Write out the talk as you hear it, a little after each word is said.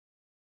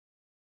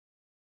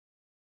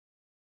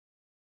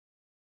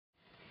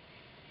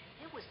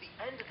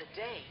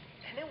day,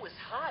 and it was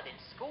hot in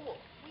school.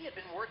 We had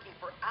been working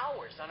for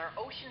hours on our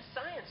ocean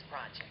science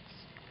projects.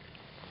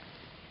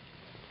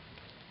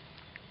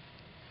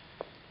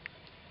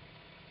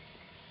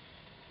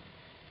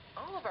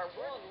 All of our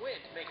strong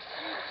wind makes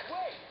huge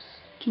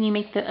waves. Can you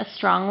make a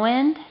strong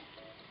wind?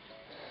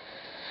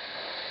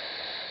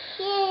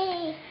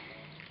 Yay!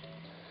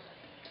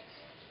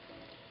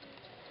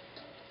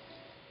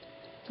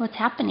 What's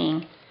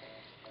happening?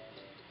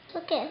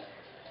 Look at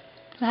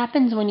What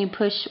happens when you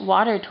push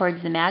water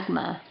towards the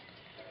magma?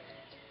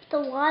 the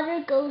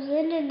water goes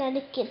in and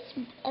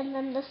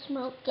then the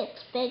smoke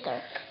gets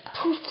bigger.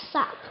 Poofs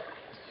up.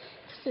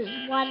 This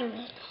is water in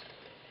it.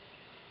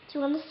 Do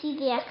you want to see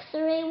the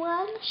X-ray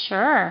one?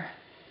 Sure.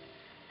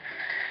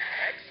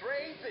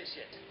 X-ray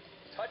vision.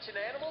 Touch an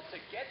animal to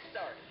get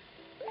started.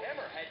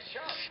 Hammerhead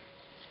shark.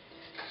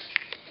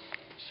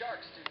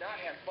 Sharks do not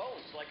have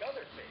bones like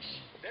other fish.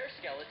 Their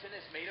skeleton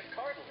is made of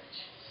cartilage.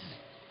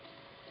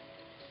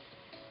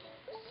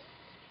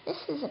 This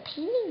is a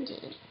painting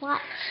game.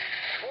 Watch.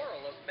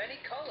 Coral of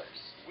many colors.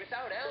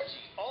 Without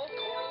algae, all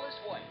coral is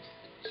white.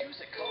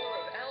 Choose a color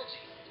of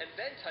algae and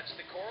then touch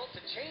the coral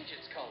to change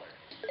its color.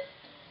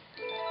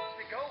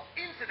 To go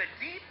into the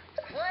deep,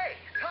 play.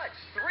 Touch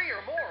 3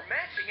 or more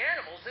matching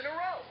animals in a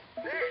row.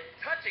 Then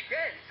touch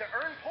again to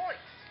earn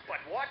points.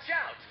 But watch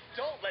out.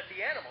 Don't let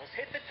the animals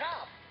hit the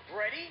top.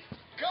 Ready?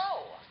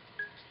 Go!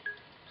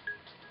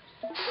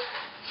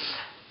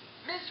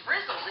 Miss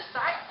Frizzle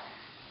decided.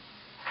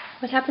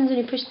 What happens when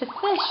you push the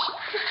fish?